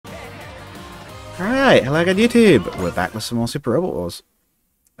Alright, hello again YouTube. We're back with some more Super Robot Wars.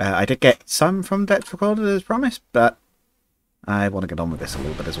 I did get some from Depth recorded as promised, but I want to get on with this a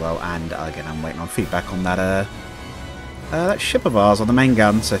little bit as well. And again, I'm waiting on feedback on that ship of ours on the main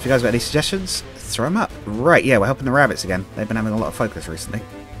gun. So if you guys got any suggestions, throw them up. Right, yeah, we're helping the rabbits again. They've been having a lot of focus recently.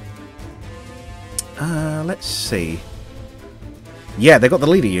 Let's see. Yeah, they got the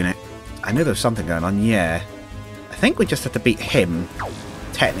leader unit. I knew there was something going on, yeah. I think we just have to beat him,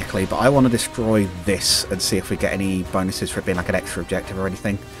 technically, but I want to destroy this and see if we get any bonuses for it being like an extra objective or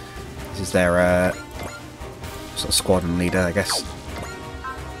anything. This is their sort of squadron leader, I guess.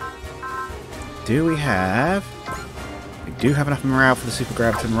 Do we have... We do have enough morale for the super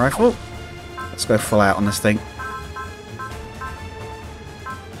graviton rifle. Let's go full out on this thing.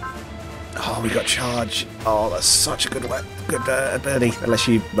 Oh, we got charge. Oh, that's such a good ability. Unless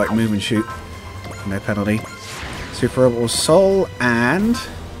you like move and shoot. No penalty. Super Robot Soul and...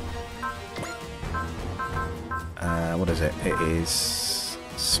 what is it? It is...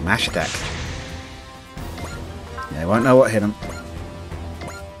 Smash Attack. They won't know what hit him.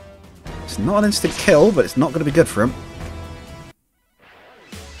 It's not an instant kill, but it's not going to be good for him.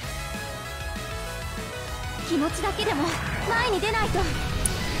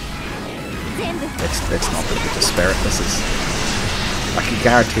 It's not going to be the spirit. This is... I can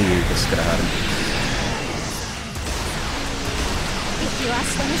guarantee you this is going to hurt him.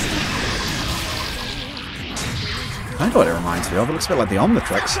 I know what it reminds me of. It looks a bit like the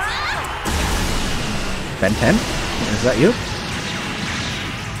Omnitrix. Ben 10? Is that you?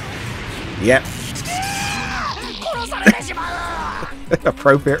 Yep.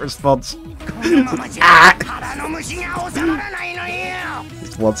 Appropriate response. Ah!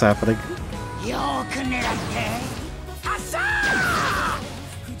 What's happening?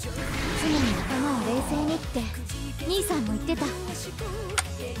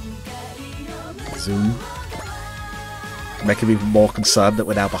 Zoom. Making me more concerned that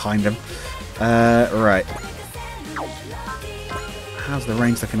we're now behind him. Right. How's the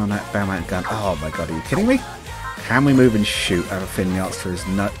range looking on that bow mounted gun? Oh my god, are you kidding me? Can we move and shoot? I have a feeling the answer is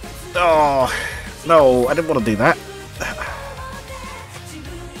no. Oh, no, I didn't want to do that.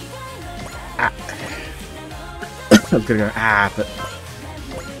 Ah. I was going to go, but...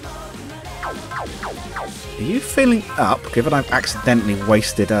 Are you feeling up? Given I've accidentally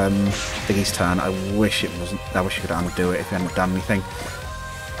wasted Biggy's turn, I wish it wasn't. I wish you could undo it if you hadn't done anything.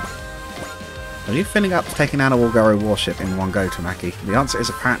 Are you feeling up to taking down a Walgaro warship in one go, Tamaki? The answer is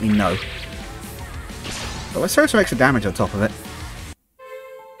apparently no. But let's throw some extra damage on top of it.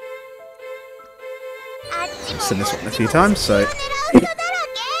 I've seen this one a few times, so...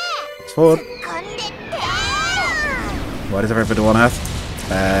 It's forward. Why does everybody on Earth?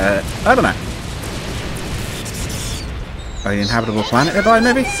 I don't know. An inhabitable planet nearby,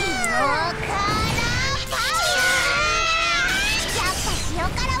 maybe?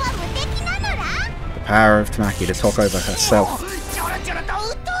 The power of Tamaki to talk over herself.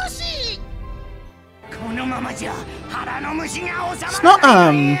 It's not,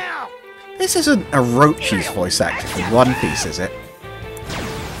 this isn't Orochi's voice actor from One Piece, is it?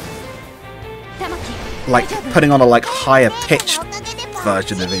 Like, putting on a, like, higher-pitched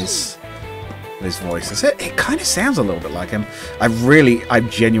version of his voice, is it? It kind of sounds a little bit like him. I'm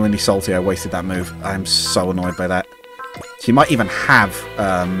genuinely salty I wasted that move. I'm so annoyed by that. She might even have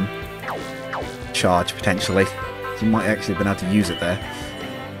charge, potentially. She might actually have been able to use it there.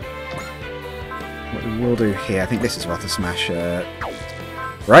 What we will do here, I think this is worth a smash.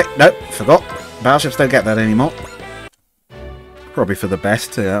 Right, nope, forgot. Battleships don't get that anymore. Probably for the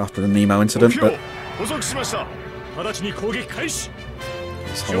best after the Nemo incident, but...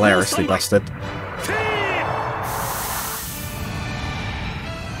 It's hilariously busted.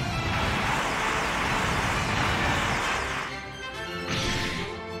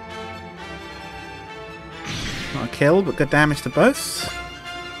 Not a kill, but good damage to both.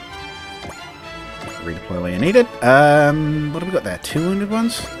 Redeploy where you needed. What have we got there? 2 wounded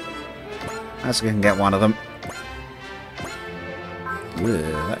ones? That's we can get one of them. Ugh,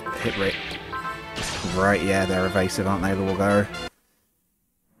 that hit rate. Right, yeah, they're evasive, aren't they, the Walgaro?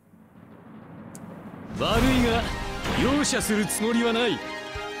 I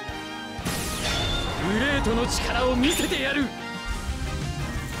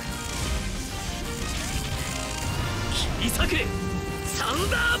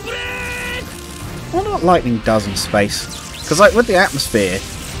wonder what lightning does in space. Because, like, with the atmosphere,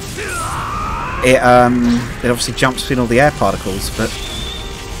 it obviously jumps between all the air particles, but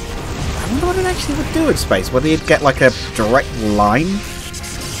I wonder what it actually would do in space. Whether you'd get, like, a direct line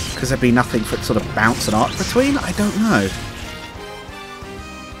because there'd be nothing for it to sort of bounce and arc between? I don't know.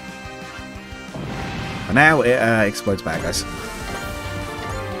 And now it explodes bad guys.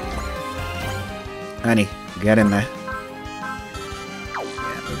 Annie, get in there.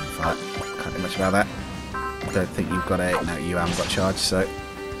 Yeah, moving fire. Can't do much about that. Don't think you've got a... No, you haven't got charge, so...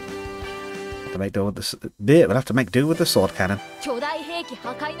 We'll have to make do with the sword cannon. Oh,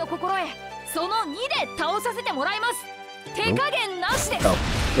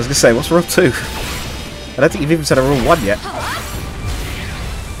 I was gonna say, what's rule 2? I don't think you've even said a rule 1 yet.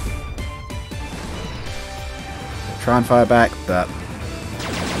 Try and fire back, but...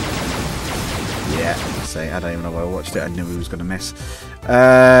 Yeah, I don't even know why I watched it. I knew he was gonna miss.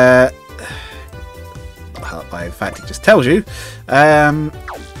 In fact, it just tells you.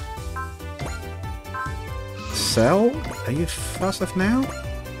 Sel, are you fast enough now?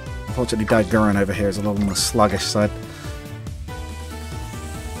 Unfortunately, Gurren over here is a little on the sluggish side.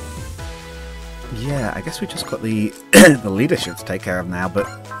 Yeah, I guess we just got the the leadership to take care of now, but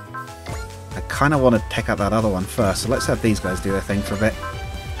I kind of want to take out that other one first. So let's have these guys do their thing for a bit.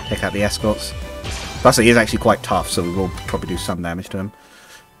 Take out the escorts. Plus, he is actually quite tough, so we will probably do some damage to him.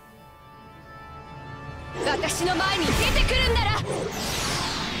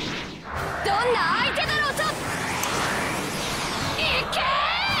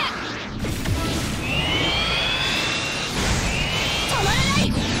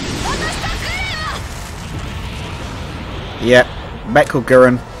 Yeah, mech called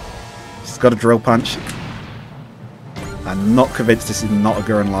Gurren. He's got a drill punch. I'm not convinced this is not a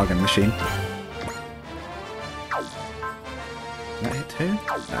Gurren Lagann machine. That hit too?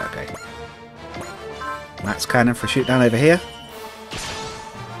 Okay. Max cannon for a shoot down over here.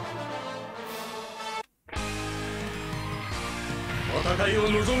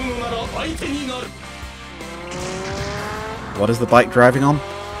 What is the bike driving on?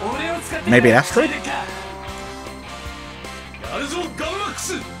 Maybe an asteroid? Yeah.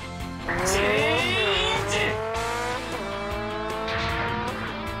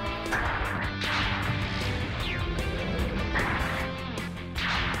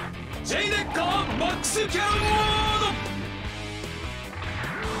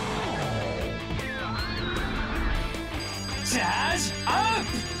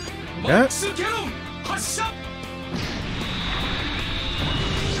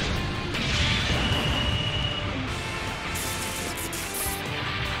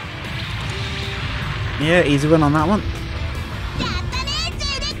 Yeah, easy win on that one.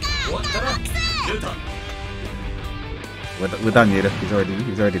 We're done, Yuta.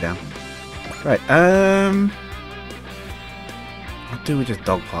 He's already down. Right. What do we just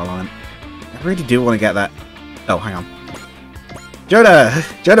dogpile on? I really do want to get that. Oh, hang on. Jonah,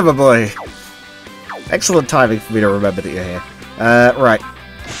 my boy. Excellent timing for me to remember that you're here. Right.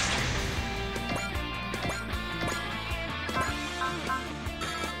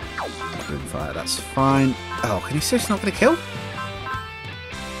 Fire, that's fine. Oh, can you say it's not going to kill?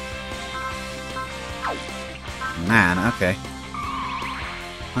 Man, okay.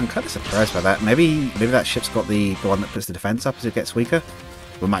 I'm kind of surprised by that. Maybe that ship's got the one that puts the defense up as it gets weaker.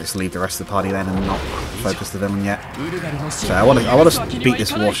 We might just leave the rest of the party then and not focus the villain yet. So I want to beat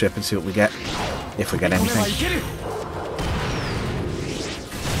this warship and see what we get, if we get anything.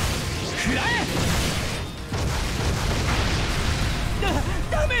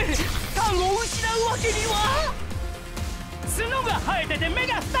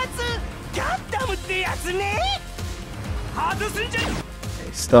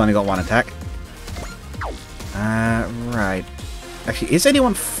 Okay, still only got one attack. Right. Actually, is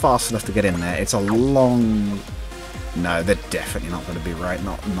anyone fast enough to get in there? It's a long... No, they're definitely not going to be right.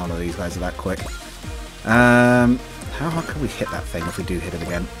 None of these guys are that quick. How hard can we hit that thing if we do hit it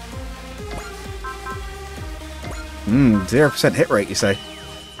again? 0% hit rate, you say?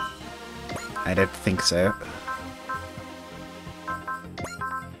 I don't think so.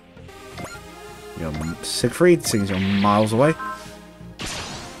 You're Siegfried, seeing as you're miles away.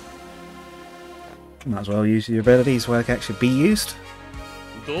 Might as well use your abilities where they can actually be used.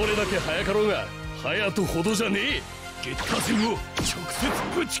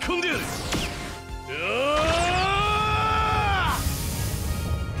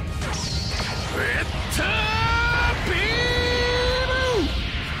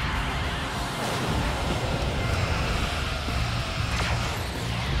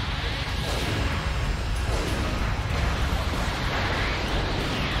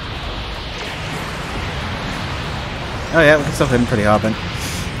 Oh yeah, we can stop him pretty hard then.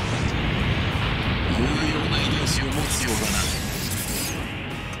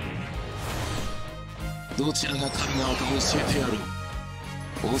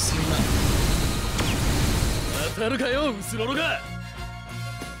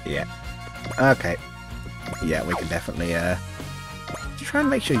 Yeah. Okay. Yeah, we can definitely try and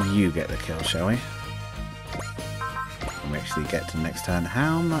make sure you get the kill, shall we? When we actually get to the next turn.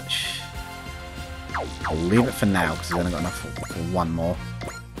 How much? I'll leave it for now because we've only got enough for one more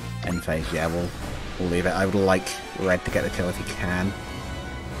end phase. Yeah, we'll leave it. I would like Red to get the kill if he can.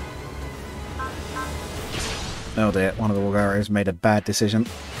 Oh dear, one of the Wargarios made a bad decision.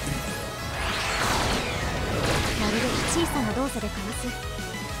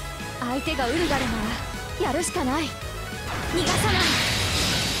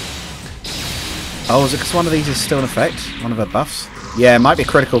 Oh, is it because one of these is still in effect? One of her buffs? Yeah, it might be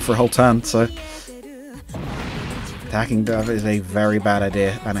critical for a whole turn, so... Attacking Dove is a very bad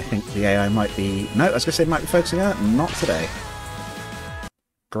idea, and I think the AI might be... No, I was going to say might be focusing on it. Not today.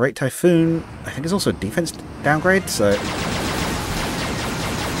 Great Typhoon, I think, is also a defense downgrade, so...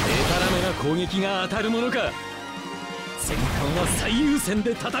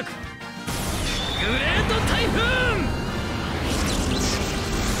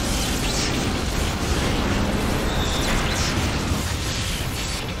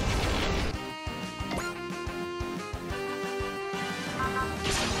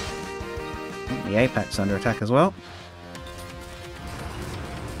 The Apex under attack as well.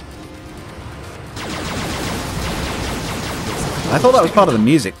 I thought that was part of the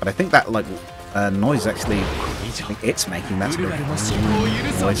music, but I think that like noise actually, I think it's making that sort of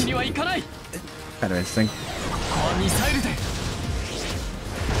noise. Kind of interesting.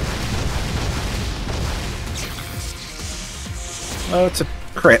 Oh, it's a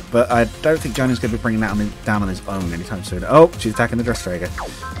crit, but I don't think Johnny's going to be bringing that down on his own anytime soon. Oh, she's attacking the Dress Traeger.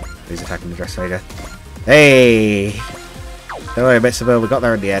 He's attacking the Dress Traeger. Hey! Don't worry about Seville, we got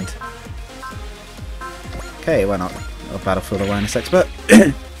there in the end. Okay, why not? A battlefield awareness expert.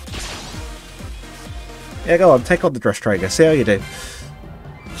 Yeah, go on, take on the Dress Traeger, see how you do.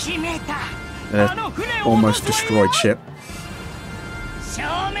 Almost destroyed ship.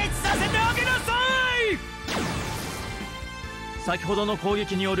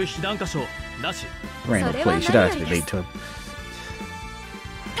 Rainbow, please, you don't have to be mean to him.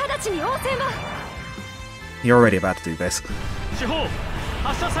 You're already about to do this.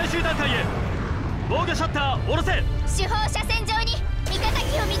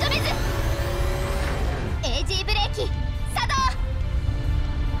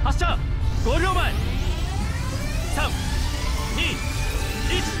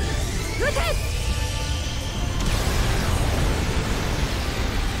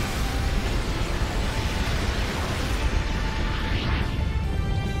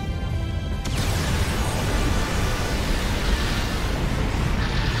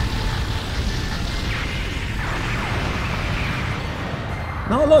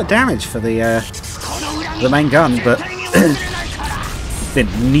 Not a lot of damage for the main gun, but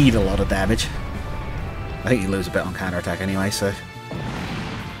didn't need a lot of damage. I think you lose a bit on counterattack anyway, so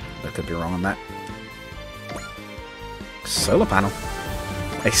I could be wrong on that. Solar panel.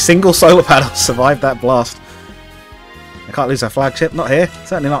 A single solar panel survived that blast. I can't lose our flagship, not here,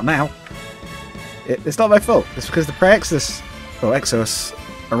 certainly not now. It's not my fault, it's because the Pre-Exodus, or Exodus,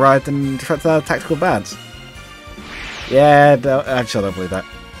 arrived and defected our tactical bands. Yeah, I'm sure they'll believe that.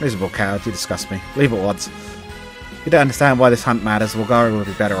 Miserable coward, you disgust me. Leave at once. If you don't understand why this hunt matters, Bulgaria would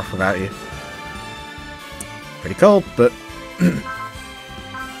be better off without you. Pretty cool, but...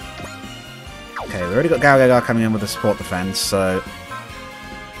 Okay, we've already got Galgagar coming in with the support defense, so...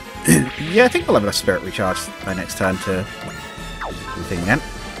 Yeah, I think we'll have enough Spirit Recharge by next turn to do the thing again.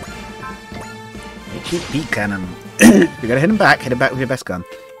 Keep beat cannon. You gotta hit him back with your best gun.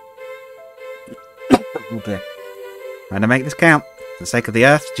 Okay. Trying to make this count. For the sake of the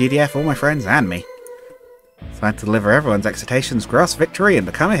Earth, GDF, all my friends, and me. It's time to deliver everyone's excitations, grasp victory, and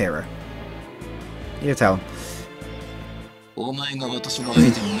become a hero. You tell him.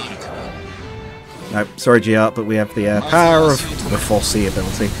 Nope, sorry GR, but we have the power of the Foresee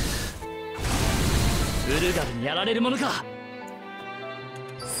ability.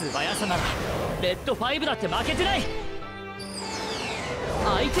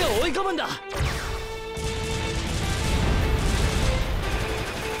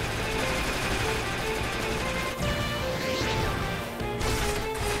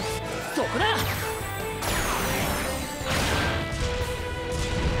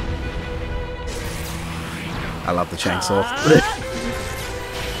 I love the chainsaw.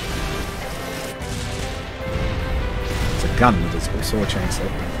 It's a gun, but it's also a chainsaw.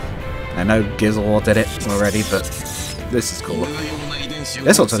 I know Gizzle did it already, but this is cool.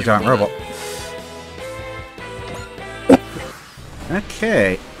 This one's a giant robot.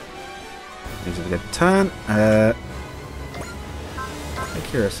 Okay. These are a good turn.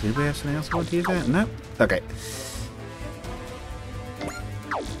 curiosity, do we have something else I want to use there? No? Okay.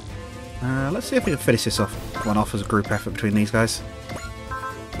 Let's see if we can finish this one off as a group effort between these guys.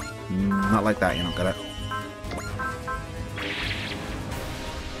 Not like that, you're not gonna.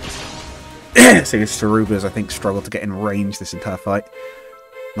 Seeing as Sarugas, I think, struggled to get in range this entire fight.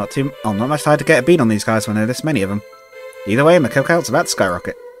 Not much time to get a beat on these guys when there are this many of them. Either way, my kill count's about to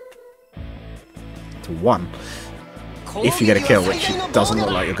skyrocket. To 1. If you get a kill, which it doesn't look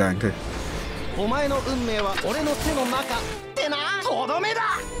like you're going to.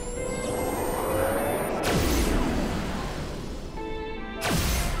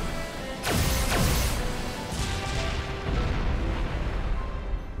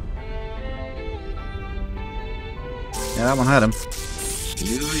 Yeah, that one hurt him.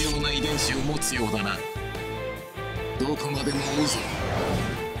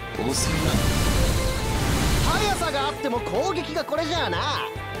 A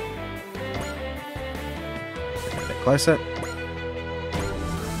bit closer.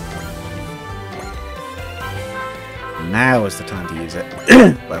 Now is the time to use it.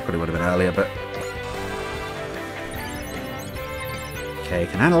 Well, probably would have been earlier, but... Okay,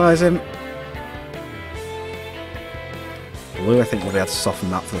 can analyze him. Blue, I think we'll be able to soften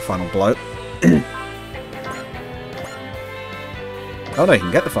him up for the final blow. Oh no, you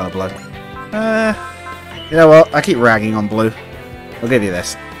can get the final blow. You know what? I keep ragging on Blue. I'll give you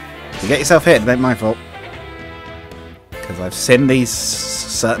this. If you get yourself hit, it ain't my fault. Because I've seen these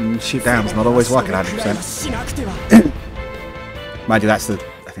certain shoot downs not always work at 100%. Mind you, that's the...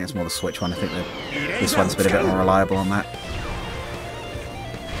 I think it's more the Switch one. I think this one's been a bit more reliable on that.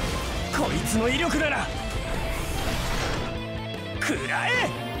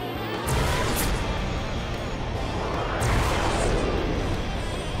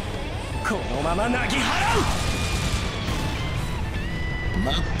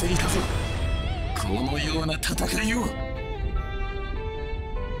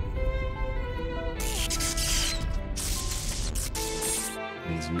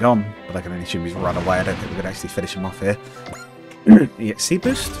 He's gone, but I can only assume he's run away. I don't think we can actually finish him off here. You get C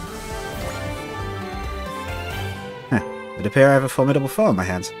boost? Huh. It appears I have a formidable foe on my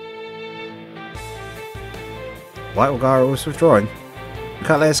hands. White Ulgara was withdrawing. You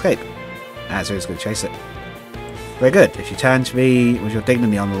can't let it escape. So he's going to chase it. Very good. If you turn to me with your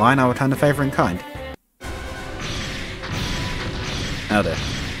dignity on the line, I will return the favour in kind. Oh dear.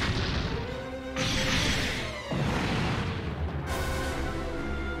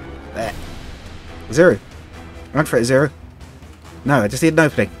 There. Zero. Run for it, Zero. No, I just need an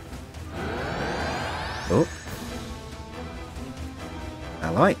opening. Oh.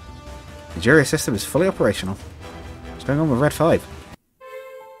 Alright. The jury system is fully operational. What's going on with Red 5?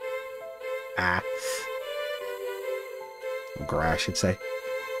 Ah. Or Gra, I should say.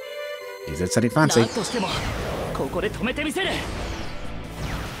 He did something fancy. It's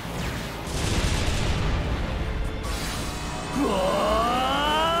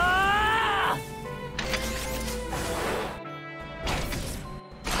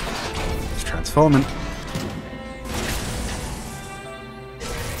transforming.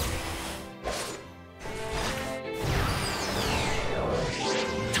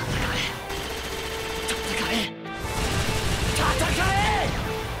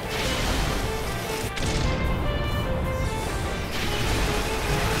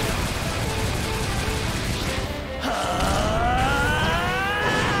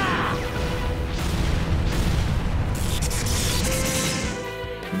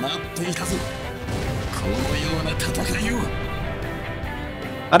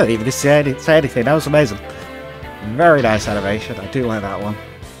 I don't even say anything, that was amazing. Very nice animation, I do like that one.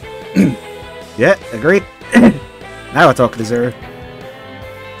 Yeah, agreed. Now we're talking to Zero.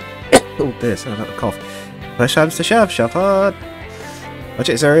 Oh dear, sorry about the cough. Push hands to shove, shove hard. Watch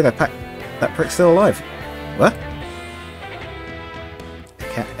it, Zero, that prick's still alive. What?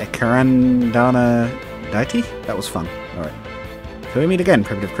 A Karandana deity? That was fun. Alright. Can we meet again,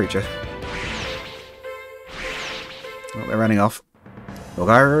 primitive creature? Oh, they're running off.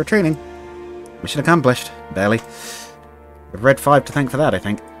 Ulgara retreating. Mission accomplished. Barely. We've Red 5 to thank for that, I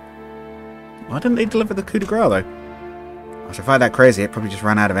think. Why didn't they deliver the coup de grace, though? I should find that crazy. It probably just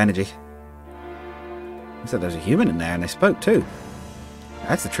ran out of energy. He said there was a human in there, and they spoke, too.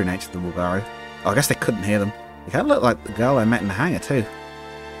 That's the true nature of the Ulgara. Oh, I guess they couldn't hear them. They kind of look like the girl I met in the hangar, too.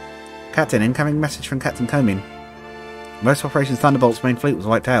 Captain, incoming message from Captain Tomin. Most of Operation Thunderbolt's main fleet was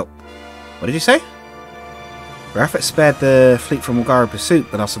wiped out. What did you say? Our efforts spared the fleet from Ulgara pursuit,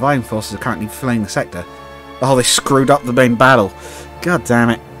 but our surviving forces are currently fleeing the sector. Oh, they screwed up the main battle. God damn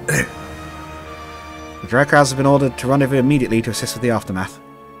it. The Dreadcrowds have been ordered to rendezvous immediately to assist with the aftermath.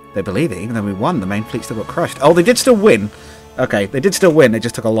 They believe it, even though we won, the main fleet still got crushed. Oh, they did still win! Okay, they did still win, they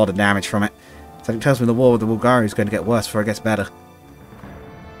just took a lot of damage from it. So it tells me the war with the Bulgari is going to get worse before it gets better.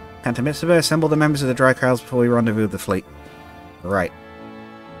 Captain Mitsubishi, assemble the members of the Dry Crowds before we rendezvous with the fleet. Right.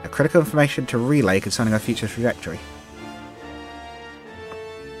 A critical information to relay concerning our future trajectory.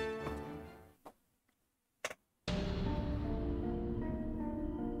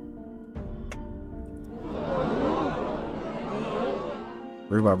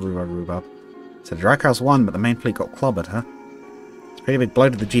 Rhubarb. So the Dry Crowds won, but the main fleet got clobbered, huh? It's a pretty big blow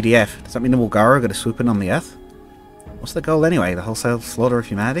to the GDF. Does that mean the Bulgari are going to swoop in on the Earth? What's the goal anyway? The wholesale slaughter of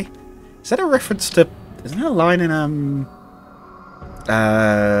humanity? Is that a reference to... Isn't there a line in,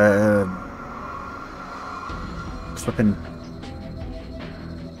 flipping...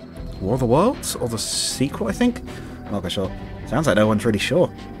 War of the Worlds? Or the sequel, I think? I'm not quite sure. Sounds like no one's really sure.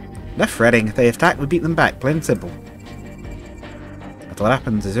 Enough fretting. If they attack, we beat them back. Plain and simple. But what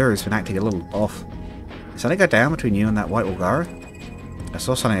happens, Azuru's been acting a little off. Did something go down between you and that white Bulgari? I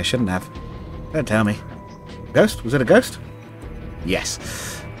saw something I shouldn't have. Don't tell me. Ghost? Was it a ghost?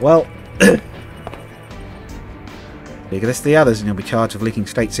 Yes. Well... Leak this to the others and you'll be charged with leaking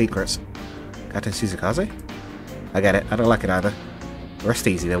state secrets. Captain Suzukaze? I get it. I don't like it either. Rest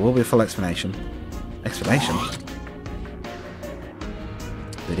easy. There will be a full explanation. Explanation?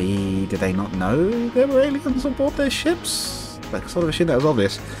 Did they not know there were aliens on board their ships? Like, sort of assumed that was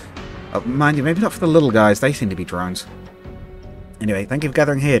obvious. Mind you, maybe not for the little guys. They seem to be drones. Anyway, thank you for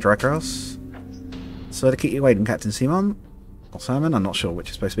gathering here, Drycross. So to keep you waiting, Captain Simon? Or Simon? I'm not sure which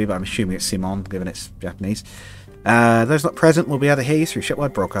it's supposed to be, but I'm assuming it's Simon, given it's Japanese. Those not present will be able to hear you through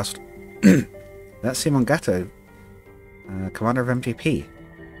shipwide broadcast. That's Simon Gatto, commander of MGP.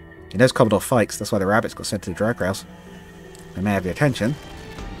 He knows Commodore Fikes, that's why the rabbits got sent to the Drycross. They may have your attention.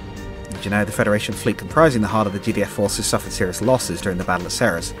 Did you know the Federation fleet comprising the heart of the GDF forces suffered serious losses during the Battle of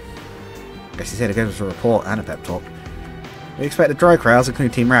Ceres? I guess he said he gave us a report and a pep talk. We expect the Drycrows,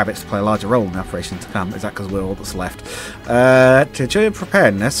 including Team Rabbits, to play a larger role in the operation to come. Is that because we're all that's left? To ensure your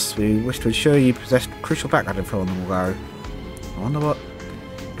preparedness, we wish to ensure you possess crucial background info on the Bulgari. I wonder what...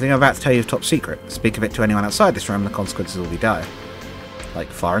 The thing I'm about to tell you is top secret. Speak of it to anyone outside this room and the consequences will be dire. Like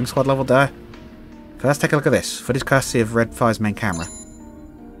firing squad level dire? First, take a look at this. Footage courtesy of Red Fire's main camera.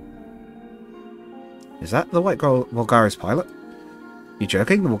 Is that the white girl Bulgari's pilot? You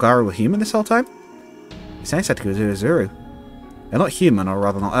joking? The Bulgari were human this whole time? You sound said to go to Azuru. They're not human, or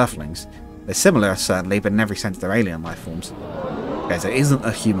rather not Earthlings. They're similar, certainly, but in every sense they're alien life forms. Okay, so it isn't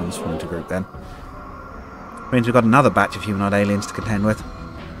a human splinter group then. Means we've got another batch of humanoid aliens to contend with.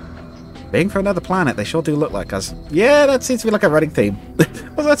 Being from another planet, they sure do look like us. Yeah, that seems to be like a running theme.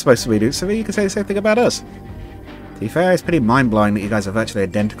 What's that supposed to be, dude? So you can say the same thing about us. To be fair, it's pretty mind-blowing that you guys are virtually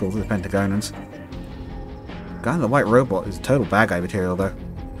identical to the Pentagonans. The guy in the white robot is total bad guy material, though.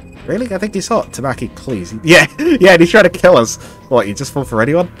 Really? I think he's hot. Tamaki, please. Yeah, yeah, and he's trying to kill us. What, you just fall for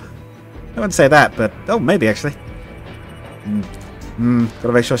anyone? I wouldn't say that, but... Oh, maybe, actually.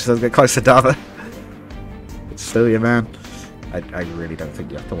 Gotta make sure she doesn't get close to Dava. It's still your man. I really don't think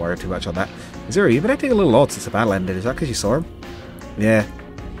you have to worry too much on that. Zero, you've been acting a little odd since the battle ended. Is that because you saw him? Yeah.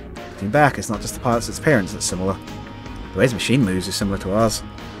 Looking back, it's not just the pilot's appearance that's similar. The way his machine moves is similar to ours.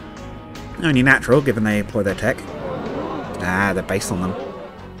 Only natural, given they employ their tech. Ah, they're based on them.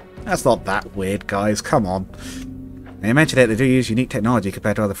 That's not that weird, guys. Come on. Now, you mentioned it, they do use unique technology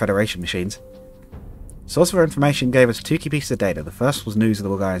compared to other Federation machines. Source of our information gave us two key pieces of data. The first was news of the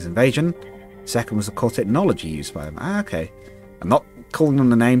Bulgarians' invasion. The second was the core technology used by them. Ah, okay. I'm not calling them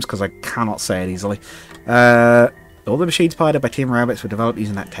the names because I cannot say it easily. All the machines piloted by Team Rabbits were developed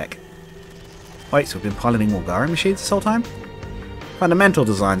using that tech. Wait, so we've been piloting Bulgarian machines this whole time? Fundamental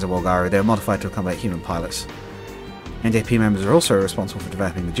designs of Bulgari, they were modified to accommodate human pilots. NJP members are also responsible for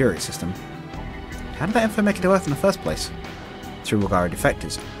developing the jury system. How did that info make it to Earth in the first place? Through Bulgari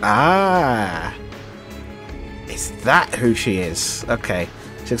defectors. Ah! Is that who she is? Okay.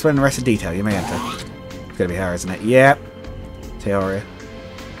 To explain the rest in detail, you may enter. It's gonna be her, isn't it? Yep. Teoria.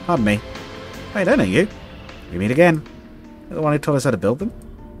 Pardon me. Wait, I don't know you. We meet again. You're the one who told us how to build them?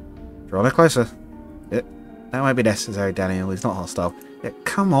 Draw me closer. That might be necessary, Daniel. He's not hostile. Yeah,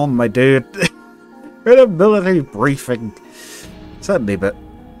 come on, my dude. We're in a military briefing. Certainly, but...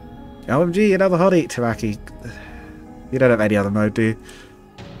 OMG, another hot eat, Tamaki. You don't have any other mode, do you?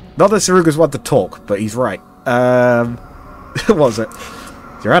 Not that Saruga's one to talk, but he's right. What was it?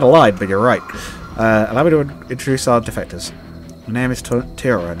 You're out of line, but you're right. Allow me to introduce our defectors. My name is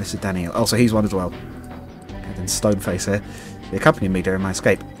Tira, and this is Daniel. Oh, so he's one as well. Captain Stoneface here. He accompanied me during my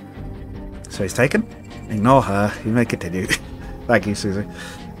escape. So he's taken? Ignore her. You may continue. Thank you, Susie.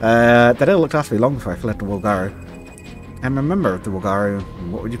 They didn't look after me long before I fled to Bulgari. I'm a member of the Wulgaru,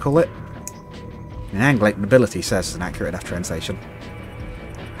 what would you call it? An Anglate nobility, says is an accurate enough translation.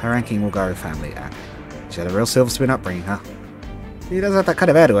 High-ranking Wulgaru family. She had a real silver spoon upbringing, huh? He does have that kind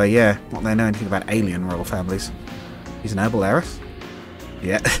of air to her, yeah. Not that I know anything about alien royal families. He's an herbal heiress?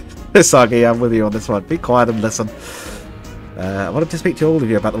 Yeah. Sagi, I'm with you on this one. Be quiet and listen. I wanted to speak to all of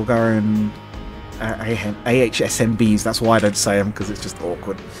you about the Wulgaran AHSMBs. That's why I don't say them, because it's just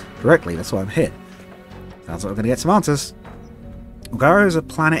awkward. Directly, that's why I'm here. Sounds like we're going to get some answers. Wulgaru is a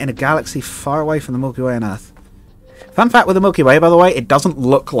planet in a galaxy far away from the Milky Way and Earth. Fun fact with the Milky Way, by the way, it doesn't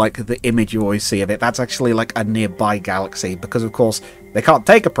look like the image you always see of it. That's actually like a nearby galaxy, because of course they can't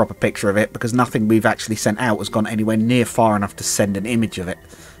take a proper picture of it, because nothing we've actually sent out has gone anywhere near far enough to send an image of it.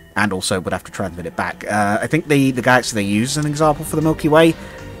 And also would have to transmit it back. I think the galaxy they use as an example for the Milky Way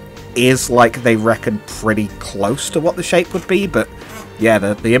is, like, they reckon pretty close to what the shape would be, but yeah,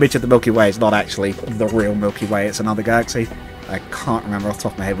 the image of the Milky Way is not actually the real Milky Way, it's another galaxy. I can't remember off the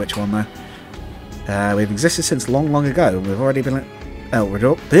top of my head which one, though. We've existed since long, long ago, and we've already been...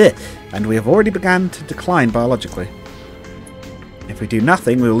 and we have already begun to decline biologically. If we do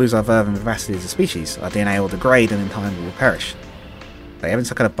nothing, we will lose our verve and vivacity as a species. Our DNA will degrade, and in time we will perish. Are they having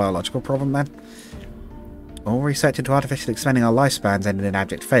some kind of biological problem, then? All research into artificially expanding our lifespans ended in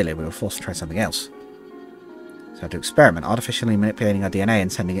abject failure. We were forced to try something else. So to experiment, artificially manipulating our DNA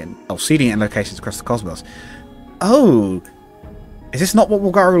and sending it, seeding it in locations across the cosmos. Oh! Is this not what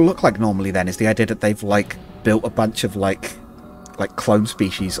Wulgaru look like normally, then? Is the idea that they've, like, built a bunch of, like clone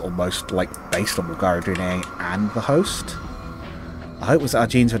species almost, like, based on Wulgaru DNA and the host? The hope was that our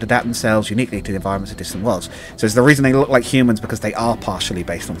genes would adapt themselves uniquely to the environments of distant worlds. So is the reason they look like humans because they are partially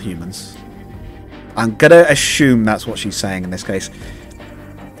based on humans? I'm gonna assume that's what she's saying in this case.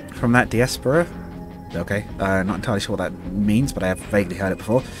 From that diaspora? Okay, not entirely sure what that means, but I have vaguely heard it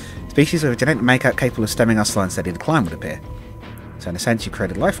before. Species with a genetic makeup capable of stemming our slow and steady decline would appear. So in a sense, you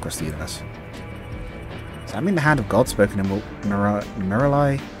created life across the universe. Does that mean the hand of God spoken in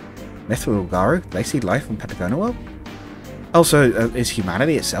Miralai, Mithra Wulgaru? They seed life from Patagonia world? Also, is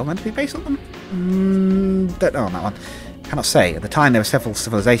humanity itself meant to be based on them? Don't know on that one. Cannot say. At the time, there were several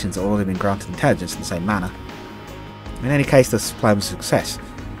civilizations that all had been granted intelligence in the same manner. In any case, this plan was a success.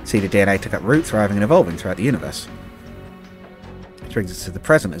 Seeded DNA took up root, thriving and evolving throughout the universe. Which brings us to the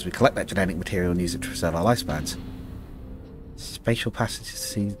present as we collect that genetic material and use it to preserve our lifespans. Spatial passages to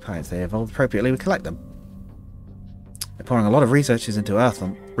seed planets. They evolved appropriately, we collect them. They're pouring a lot of resources into Earth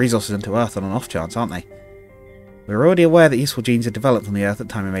on an off chance, aren't they? We were already aware that useful genes had developed on the Earth at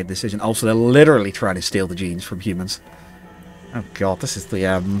the time we made the decision. Also, they're literally trying to steal the genes from humans. Oh god, this is the,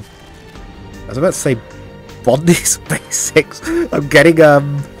 I was about to say Bondi's Basics. I'm getting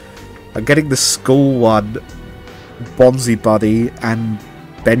the school one, Bonzi Buddy, and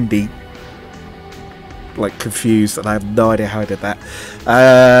Bendy, like, confused, and I have no idea how I did that.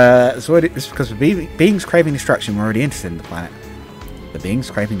 It's because the beings craving destruction were already interested in the planet. The beings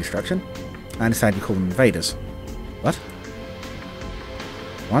craving destruction? I understand you call them invaders. What?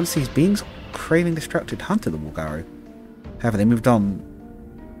 Once these beings craving destruction hunted the Wulgaru. However, they moved on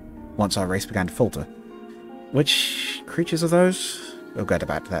once our race began to falter. Which creatures are those? We'll get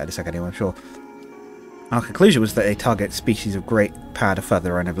back to that in a second, I'm sure. Our conclusion was that they target species of great power to further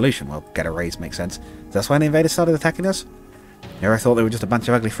their own evolution. Well, get a raise makes sense. That's why the invaders started attacking us? Yeah, I thought they were just a bunch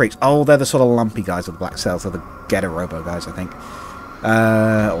of ugly freaks. Oh, they're the sort of lumpy guys with the black cells. They're the Get a Robo guys, I think.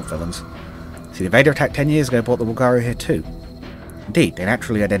 Or villains. See, the invader attack 10 years ago brought the Wulgaru here too. Indeed, they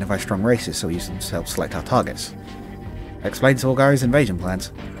naturally identify strong races, so we use them to help select our targets. That explains the Wulgaru's invasion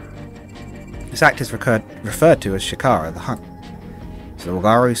plans. This act is referred to as Shikara, the hunt. So the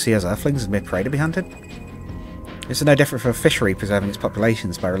Wulgaru see as Earthlings as mere prey to be hunted? This is no different from a fishery preserving its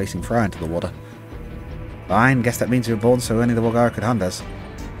populations by releasing fry into the water. Fine, guess that means we were born so only the Wulgaru could hunt us.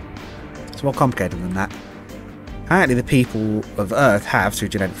 It's more complicated than that. Apparently the people of Earth have, through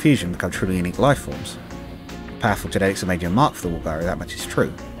genetic fusion, become truly unique life forms. Powerful genetics have made you a mark for the Wulgaru, that much is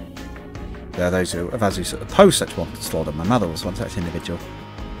true. There are those of us who oppose such wanton slaughter. My mother was one such individual.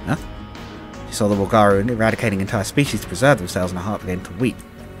 Huh? She saw the Wulgaru eradicating entire species to preserve themselves, and her heart began to weep.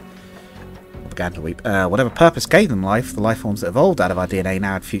 Whatever purpose gave them life, the life forms that evolved out of our DNA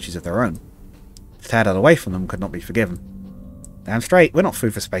now had futures of their own. To tear that away from them could not be forgiven. Damn straight, we're not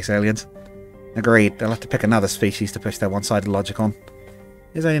food for space aliens. Agreed, they'll have to pick another species to push their one-sided logic on.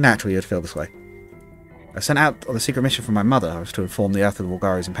 It's only natural you'd feel this way. I was sent out on a secret mission from my mother. I was to inform the Earth of the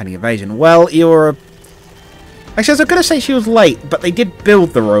Wulgaru's impending invasion. Well, you were a... Actually, I was going to say she was late, but they did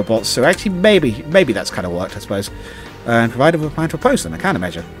build the robots, so actually maybe that's kind of worked, I suppose. And provided we plan to oppose them, a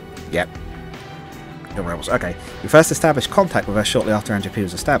countermeasure. Yep. The rebels. Okay. We first established contact with her shortly after NGP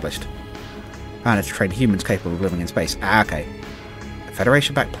was established. Founded to train humans capable of living in space. Ah, okay. A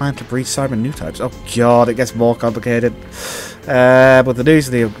Federation-backed plan to breed cyber new types. Oh god, it gets more complicated. With the news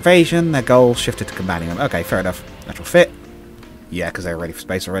of the invasion, their goal shifted to combating them. Okay, fair enough. Natural fit. Yeah, because they were ready for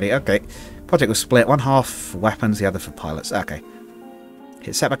space already. Okay. Project was split. One half for weapons, the other for pilots. Okay.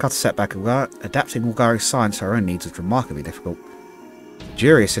 Hit setback after setback. Adapting Wulgari's science to our own needs was remarkably difficult. The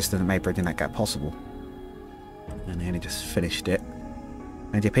jury system that made bridging that gap possible. And then he just finished it.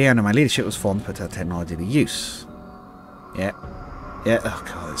 NDP under my leadership was formed to put that technology to use. Yeah. Yeah. Oh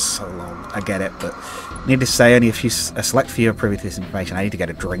god, it's so long. I get it, but needless to say, only a select few are privy to this information. I need to get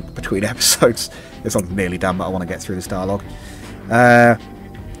a drink between episodes. It's not nearly done, but I want to get through this dialogue.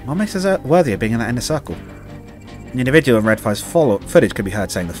 What makes us worthy of being in that inner circle? The individual in Red 5's footage could be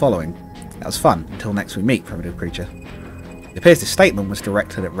heard saying the following. That was fun, until next we meet, primitive creature. It appears this statement was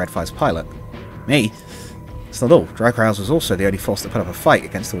directed at Red 5's pilot. Me? That's not all. Drycrows was also the only force that put up a fight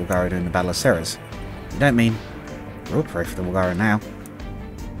against the Wulgari during the Battle of Ceres. You don't mean... We're all pray for the Wulgari now.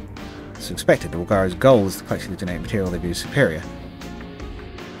 As expected, the Wulgari's goal is to collect genetic material they view as superior.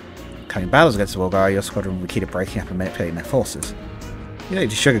 Coming battles against the Wulgari, your squadron will be key to breaking up and manipulating their forces. You don't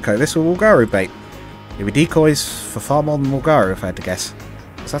need to sugarcoat this with Wulgari bait. You'll be decoys for far more than Wulgari, if I had to guess.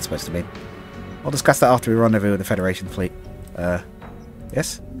 What's that supposed to mean? I'll discuss that after we rendezvous with the Federation fleet.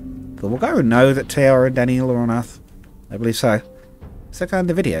 Yes? Do the Wulgari know that Tiara and Daniel are on Earth? I believe so. Is that guy in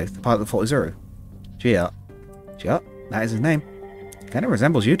the video? The pilot that fought Zuru? Giat. Giat? That is his name. Kinda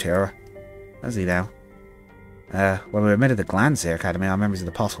resembles you, Tiara. Does he now? When we admitted the Glanzir Academy, our memories of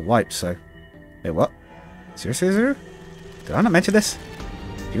the past were wiped, so... Wait, what? Seriously, Zuru? Did I not mention this?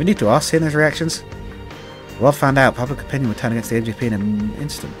 Do you need to ask seeing his reactions? The world found out public opinion would turn against the MGP in an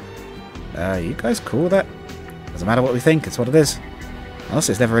instant. You guys cool with that? Doesn't matter what we think, it's what it is.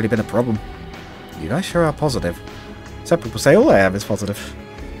 Honestly, it's never really been a problem. You guys sure are positive. Some people say all I have is positive.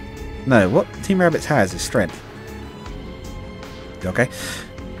 No, what Team Rabbits has is strength. Okay?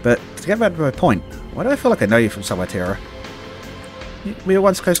 But to get back to my point, why do I feel like I know you from somewhere, Tiara? We were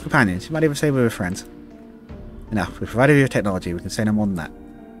once close companions. You might even say we were friends. Enough. We provided you with technology. We can say no more than that.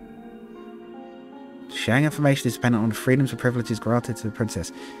 Sharing information is dependent on the freedoms and privileges granted to the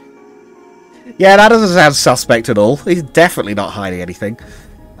princess. Yeah, that doesn't sound suspect at all. He's definitely not hiding anything.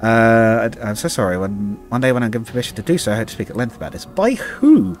 I'm so sorry. One day when I'm given permission to do so, I had to speak at length about this. By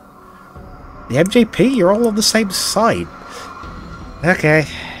who? The MJP? You're all on the same side. Okay,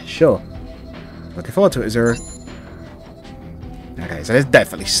 sure. Looking forward to it, Zuru. Okay, so there's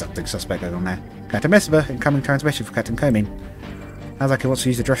definitely something suspect going on there. Captain Messenger, incoming transmission for Captain Comine. Sounds like he wants to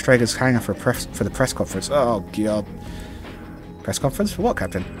use the Dress Trader's hangar for the press conference. Oh, god. Press conference? For what,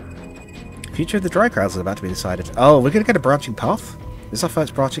 Captain? Future of the Drycrows is about to be decided. Oh, we're going to get a branching path? This is our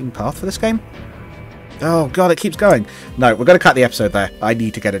first branching path for this game? Oh, god, it keeps going. No, we're going to cut the episode there. I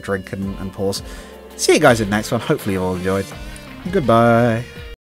need to get a drink and pause. See you guys in the next one. Hopefully you all enjoyed. Goodbye.